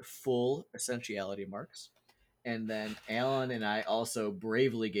one, full essentiality marks. And then Alan and I also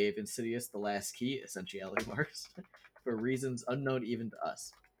bravely gave Insidious the last key essentiality marks for reasons unknown even to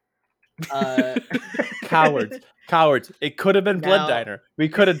us. Uh, Cowards, cowards. It could have been Blood Now, Diner. We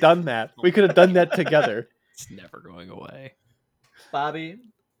could have done that. We could have done that together. It's never going away. Bobby,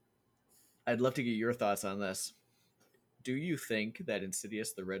 I'd love to get your thoughts on this. Do you think that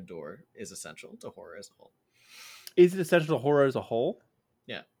Insidious the Red Door is essential to horror as a whole? Is it essential to horror as a whole?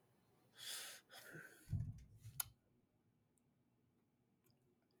 Yeah.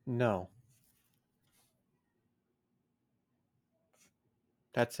 No.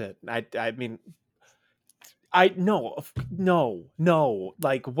 That's it. I mean, I no.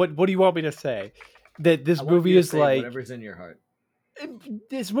 Like, what do you want me to say? That I this want you movie to is say like whatever's in your heart.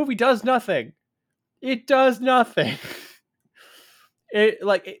 this movie does nothing. It does nothing.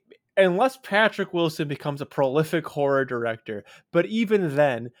 Unless Patrick Wilson becomes a prolific horror director, but even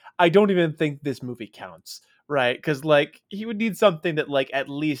then, I don't even think this movie counts, right? Because like he would need something that like at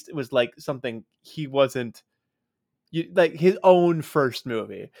least it was like something he wasn't like his own first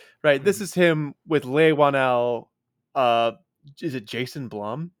movie, right? This Mhm. is him with Leigh Whannell. Uh, is it Jason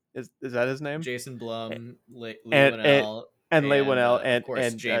Blum? Is that his name? Jason Blum, Lee and and Winnell, and Leigh and Whannell of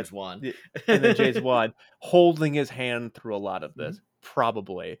course James Wan. and then James Wan holding his hand through a lot of Mhm. this,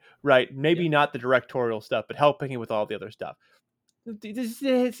 probably right. Yeah. Maybe not the directorial stuff, but helping him with all the other stuff.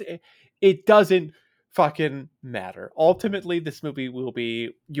 It doesn't fucking matter. Ultimately, this movie will be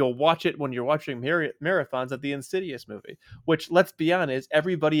you'll watch it when you're watching marathons of the Insidious movie, which let's be honest,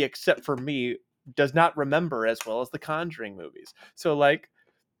 everybody except for me does not remember as well as the Conjuring movies. So like,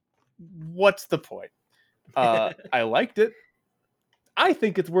 what's the point? I liked it. I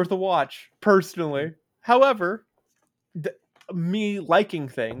think it's worth a watch personally. However, th- me liking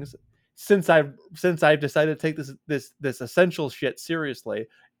things since I've decided to take this essential shit seriously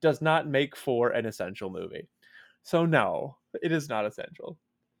does not make for an essential movie. So no, it is not essential.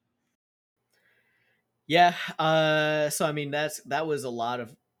 Yeah. So I mean, that was a lot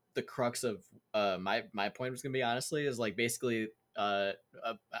of the crux of my point was gonna be, honestly, is like basically uh,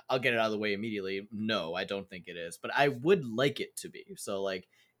 uh I'll get it out of the way immediately. No, I don't think it is, but I would like it to be. So like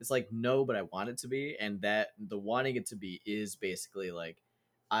it's like no, but I want it to be, and that the wanting it to be is basically like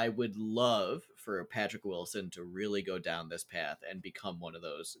I would love for Patrick Wilson to really go down this path and become one of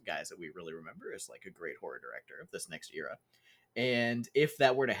those guys that we really remember as like a great horror director of this next era. And if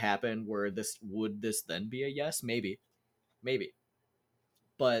that were to happen, where this would this then be a yes? Maybe, maybe.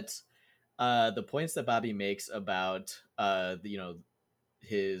 But the points that Bobby makes about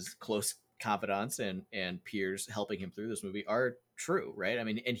his close confidants and peers helping him through this movie are true, right? I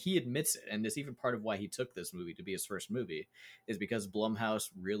mean, and he admits it, and it's even part of why he took this movie to be his first movie, is because Blumhouse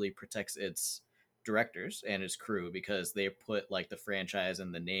really protects its directors and its crew, because they put like the franchise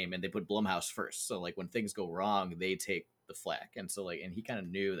and the name, and they put Blumhouse first. So like when things go wrong, they take the flack, and so like, and he kind of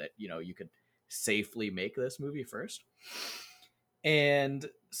knew that you could safely make this movie first. And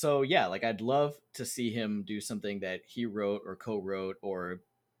so yeah, like I'd love to see him do something that he wrote or co-wrote or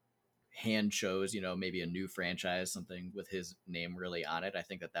hand shows, maybe a new franchise, something with his name really on it, I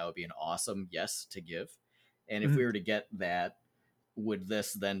think that would be an awesome yes to give. And if we were to get that, would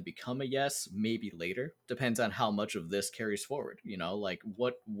this then become a yes? Maybe later. Depends on how much of this carries forward. Like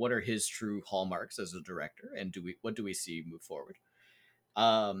what are his true hallmarks as a director, and what do we see move forward?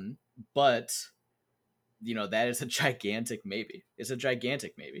 But that is a gigantic maybe. It's a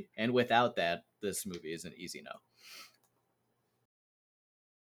gigantic maybe, and without that, this movie is an easy no.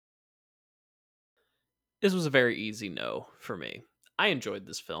 This was a very easy no for me. I enjoyed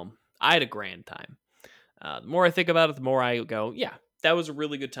this film. I had a grand time. The more I think about it, the more I go, yeah, that was a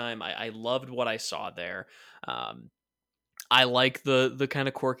really good time. I loved what I saw there. I like the kind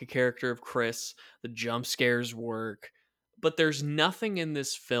of quirky character of Chris. The jump scares work, but there's nothing in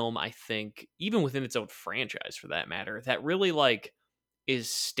this film, I think, even within its own franchise for that matter, that really like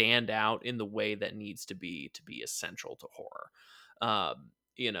is stand out in the way that needs to be essential to horror.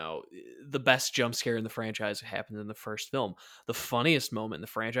 The best jump scare in the franchise happens in the first film. The funniest moment in the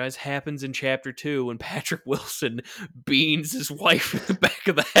franchise happens in chapter 2 when Patrick Wilson beans his wife in the back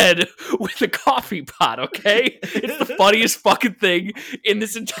of the head with a coffee pot, okay? It's the funniest fucking thing in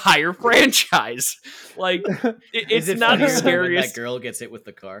this entire franchise. Like, it's Is it not the funnier than when scariest. that girl gets hit with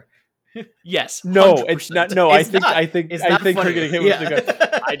the car? Yes, No, 100%. it's not. No, It's I think her funnier. getting hit with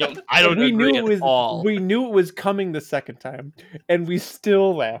the gun. I don't we agree knew at it was. all. We knew it was coming the second time, and we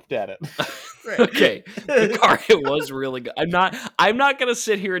still laughed at it. Right. Okay, the car hit was really good. I'm not gonna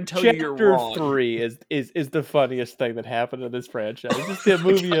sit here and tell you you're Chapter wrong. 3 is the funniest thing that happened in this franchise. Just the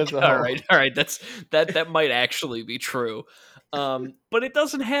movie as a whole. All right. That might actually be true. But it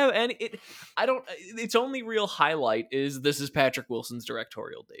doesn't have any. Its only real highlight is this is Patrick Wilson's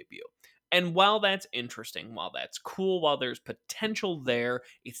directorial debut. And while that's interesting, while that's cool, while there's potential there,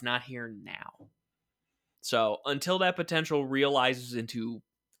 it's not here now. So until that potential realizes into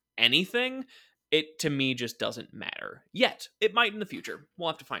anything, it to me just doesn't matter yet. It might in the future. We'll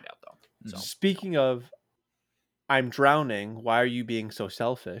have to find out though. So Speaking of, I'm drowning. Why are you being so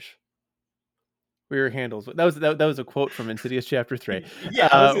selfish? Where your handles? That was a quote from Insidious Chapter 3. Yeah,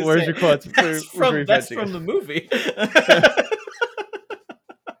 I was gonna where's say, your quotes? That's from the movie.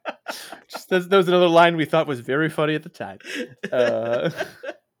 That was another line we thought was very funny at the time.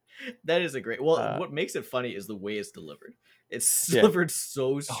 That is a great. Well, what makes it funny is the way it's delivered. It's delivered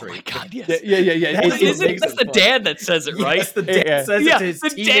so straight. Oh my god, yes. Yeah. That's the dad that says it, right? Yes, the dad says it to his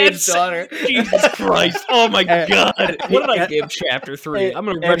teenage daughter. Jesus Christ. Oh my god. What did I give chapter 3? I'm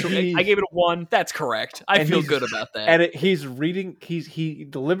going to retro. I gave it a 1. That's correct. I feel good about that. And he's reading, he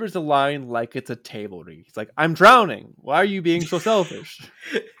delivers the line like it's a table read. He's like, I'm drowning. Why are you being so selfish?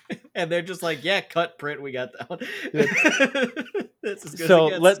 And they're just like, yeah, cut, print, we got that one. That's as good So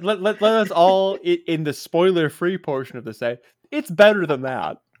as it let us all, in the spoiler-free portion of this, say, it's better than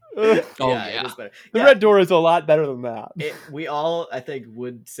that. It is better. The Red Door is a lot better than that. We all, I think,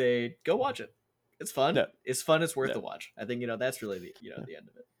 would say, go watch it. It's fun. Yeah. It's fun. It's worth the watch. I think that's really the end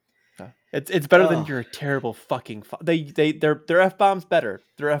of it. It's better than you're a terrible fucking. Their F-bomb's better.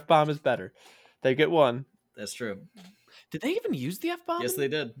 Their F-bomb is better. They get one. That's true. Did they even use the F-bomb? Yes, they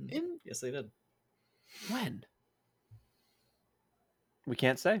did. Yes, they did. When? We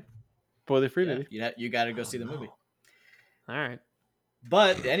can't say. Spoiler free, baby. You got to go see the movie. All right.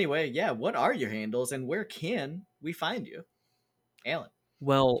 But anyway, what are your handles and where can we find you, Alan?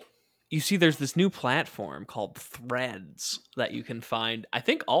 Well, you see, there's this new platform called Threads that you can find, I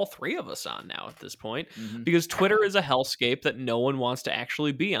think, all 3 of us on now at this point, because Twitter is a hellscape that no one wants to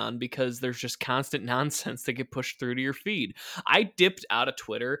actually be on because there's just constant nonsense that get pushed through to your feed. I dipped out of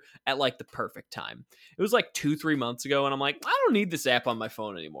Twitter at like the perfect time. It was like 2-3 months ago, and I'm like, I don't need this app on my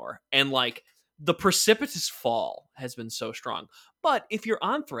phone anymore. And like, the precipitous fall has been so strong. But if you're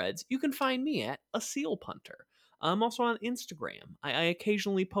on Threads, you can find me at A Seal Punter. I'm also on Instagram. I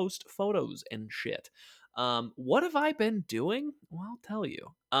occasionally post photos and shit. What have I been doing? Well, I'll tell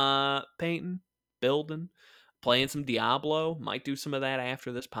you. Painting, building, playing some Diablo. Might do some of that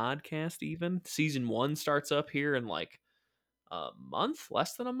after this podcast even. Season 1 starts up here in like a month,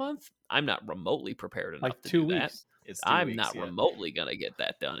 less than a month. I'm not remotely prepared enough like to 2 do that. weeks. I'm not remotely going to get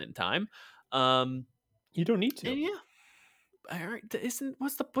that done in time. You don't need to. And yeah. All right,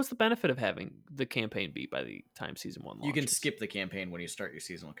 what's the benefit of having the campaign beat by the time season 1 launches? You can skip the campaign when you start your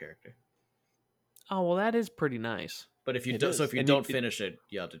seasonal character. Oh well, that is pretty nice. But if you don't finish it,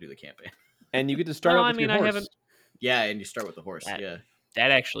 you have to do the campaign. And you get to start with your horse. I haven't. Yeah, and you start with the horse. That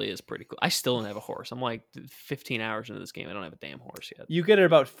actually is pretty cool. I still don't have a horse. I'm like 15 hours into this game. I don't have a damn horse yet. You get it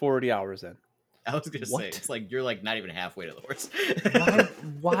about 40 hours in. I was gonna say it's like you're like not even halfway to the horse.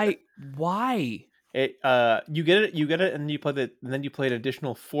 Why? You get it, and then you play an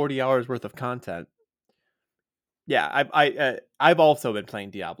additional 40 hours worth of content. Yeah, I've also been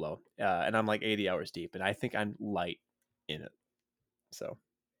playing Diablo, and I'm like 80 hours deep, and I think I'm light in it. So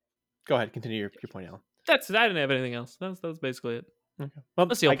go ahead, continue your point, Alan. I didn't have anything else. That's basically it. Okay. Well,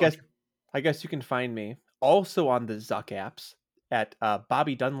 Let's see. I guess you can find me also on the Zuck apps at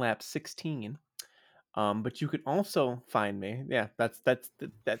Bobby Dunlap 16. But you can also find me. Yeah, that's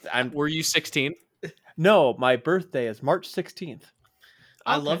I'm Were you 16? no, my birthday is March 16th. Okay.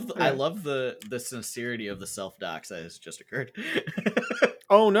 I love the sincerity of the self docs that has just occurred.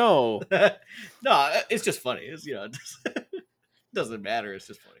 Oh no. No, it's just funny. It's it doesn't matter. It's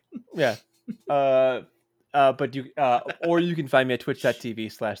just funny. Yeah. But you or you can find me at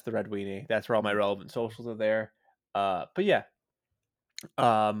twitch.tv/the Red Weenie. That's where all my relevant socials are there. But yeah,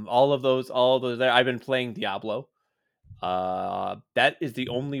 all of those there. I've been playing Diablo. That is the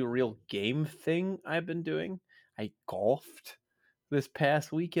only real game thing I've been doing. I golfed this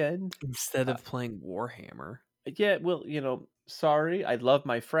past weekend. Instead of playing Warhammer. Yeah, well, sorry, I love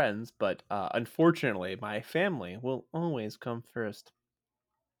my friends, but unfortunately, my family will always come first.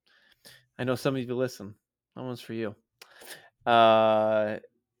 I know some of you listen. That one's for you. Uh,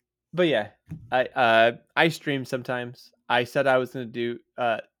 but yeah, I stream sometimes. I said I was going to do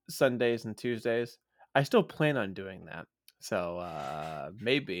Sundays and Tuesdays. I still plan on doing that. So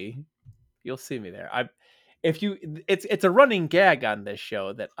maybe you'll see me there. If you, it's a running gag on this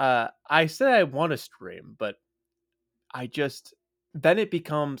show that I said I want to stream, but I just then it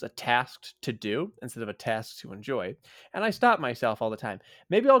becomes a task to do instead of a task to enjoy. And I stop myself all the time.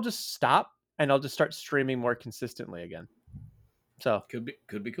 Maybe I'll just stop and I'll just start streaming more consistently again. So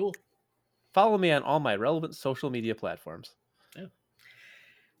Could be cool. follow me on all my relevant social media platforms. Yeah.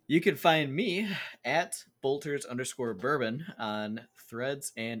 You can find me at bolters_bourbon on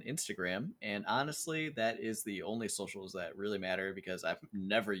Threads and Instagram. And honestly, that is the only socials that really matter because I've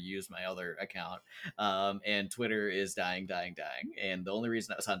never used my other account. And Twitter is dying. And the only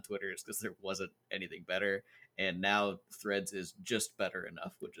reason I was on Twitter is because there wasn't anything better. And now Threads is just better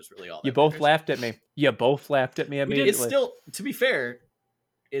enough, which is really all that You both matters. laughed at me. You both laughed at me immediately. It's still, to be fair,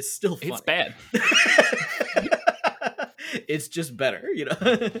 it's still funny. It's bad. It's just better,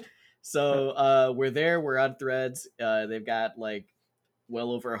 So we're there. We're on Threads. They've got like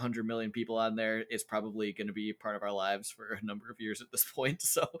well over 100 million people on there. It's probably going to be part of our lives for a number of years at this point.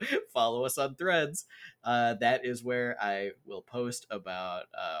 So follow us on Threads. That is where I will post about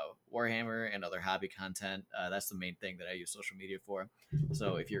Warhammer and other hobby content. That's the main thing that I use social media for.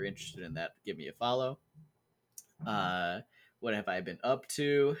 So if you're interested in that, give me a follow. What have I been up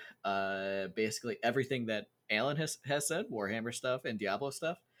to? Basically everything that Alan has said, Warhammer stuff and Diablo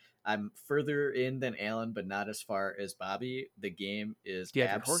stuff. I'm further in than Alan, but not as far as Bobby. The game is Do you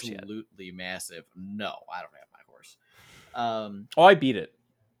have your horse yet? absolutely massive. No, I don't have my horse. Oh, I beat it.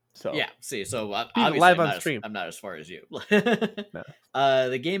 So yeah, see, so Beat it obviously live on stream. I'm not as far as you. No.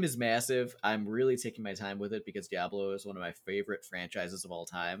 The game is massive. I'm really taking my time with it because Diablo is one of my favorite franchises of all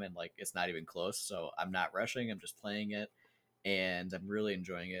time, and like it's not even close. So I'm not rushing. I'm just playing it, and I'm really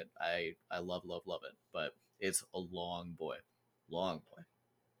enjoying it. I love it, but it's a long boy.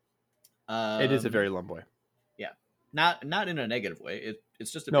 It is a very long boy. Yeah, not in a negative way.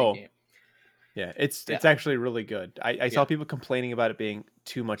 It's just a No. big game. Yeah, it's actually really good. I saw Yeah. people complaining about it being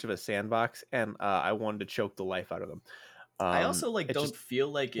too much of a sandbox, and I wanted to choke the life out of them. I also don't feel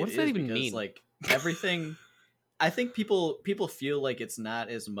like it What is does that even because mean? like everything. I think people feel like it's not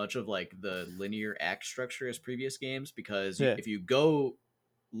as much of like the linear act structure as previous games because Yeah. if you go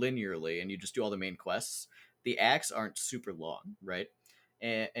linearly and you just do all the main quests, the acts aren't super long, right?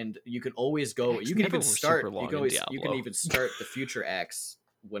 And you can always go. Acts You can never even were start. super long You can in always you can Diablo. even start the future acts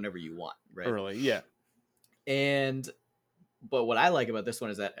whenever you want, right? Early, yeah. But what I like about this one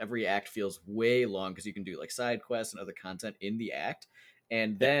is that every act feels way long because you can do like side quests and other content in the act,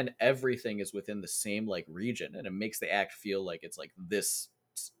 and then everything is within the same like region, and it makes the act feel like it's like this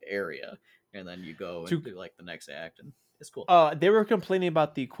area, and then you go and do like the next act, and it's cool. They were complaining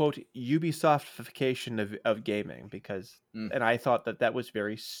about the quote Ubisoftification of gaming because, and I thought that was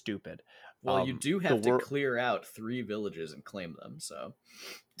very stupid. Well, you do have to clear out 3 villages and claim them, so.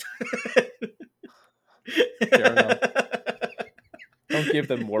 Fair enough. Don't give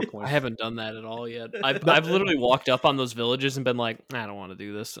them more points. I haven't done that at all yet. I've literally walked up on those villages and been like, I don't want to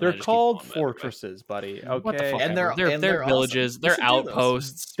do this. They're called fortresses, buddy. Okay, what the fuck? And they're villages. Awesome. They're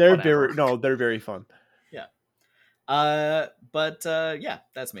outposts. They're whatever. they're very fun. Yeah. Yeah,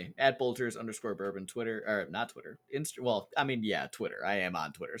 that's me at Bolters_bourbon, Twitter, or not Twitter, Twitter. I am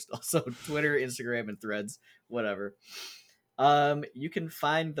on Twitter still. So Twitter, Instagram, and Threads, whatever. You can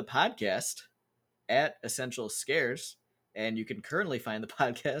find the podcast at Essential Scares. And you can currently find the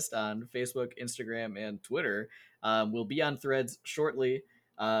podcast on Facebook, Instagram, and Twitter. We'll be on Threads shortly.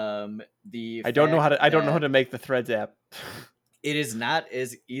 I don't know how to make the Threads app. It is not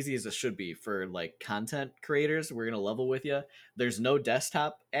as easy as it should be for like content creators. We're gonna level with you. There's no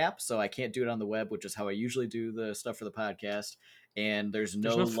desktop app, so I can't do it on the web, which is how I usually do the stuff for the podcast. And there's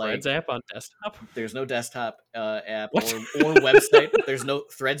There's no no Threads like app on desktop. there's no desktop app What? or website. There's no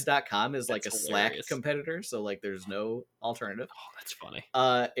threads.com is like That's a Slack hilarious. competitor, so like there's no alternative. Oh, that's funny.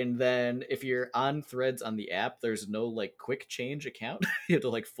 And then if you're on Threads on the app, there's no like quick change account. You have to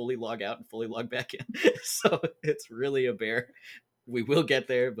like fully log out and fully log back in. So it's really a bear. We will get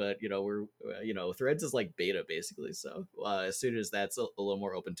there, but we're Threads is like beta basically. So as soon as that's a little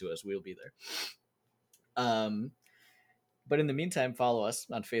more open to us, we'll be there. But in the meantime, follow us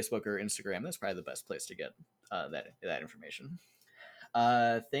on Facebook or Instagram. That's probably the best place to get that information.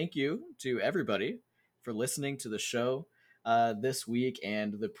 Thank you to everybody for listening to the show this week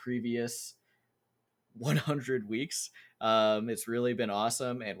and the previous 100 weeks. It's really been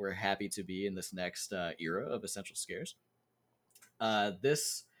awesome, and we're happy to be in this next era of Essential Scares.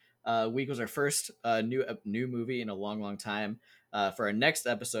 This week was our first new movie in a long time. For our next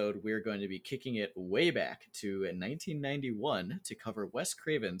episode, we're going to be kicking it way back to 1991 to cover Wes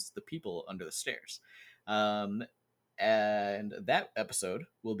Craven's The People Under the Stairs. And that episode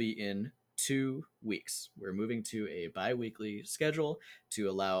will be in 2 weeks. We're moving to a bi-weekly schedule to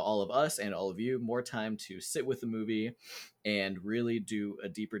allow all of us and all of you more time to sit with the movie and really do a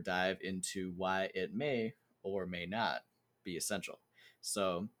deeper dive into why it may or may not be essential.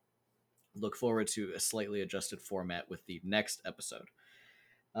 So look forward to a slightly adjusted format with the next episode.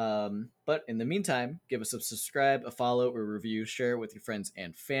 But in the meantime, give us a subscribe, a follow, or review, share it with your friends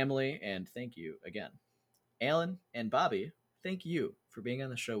and family, and thank you again. Alan and Bobby, thank you for being on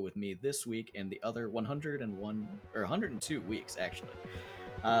the show with me this week and the other 101 or 102 weeks, actually.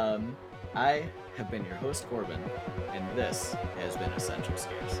 I have been your host, Corbin, and this has been Essential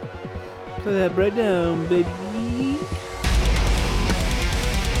Scares. Put that right down, baby.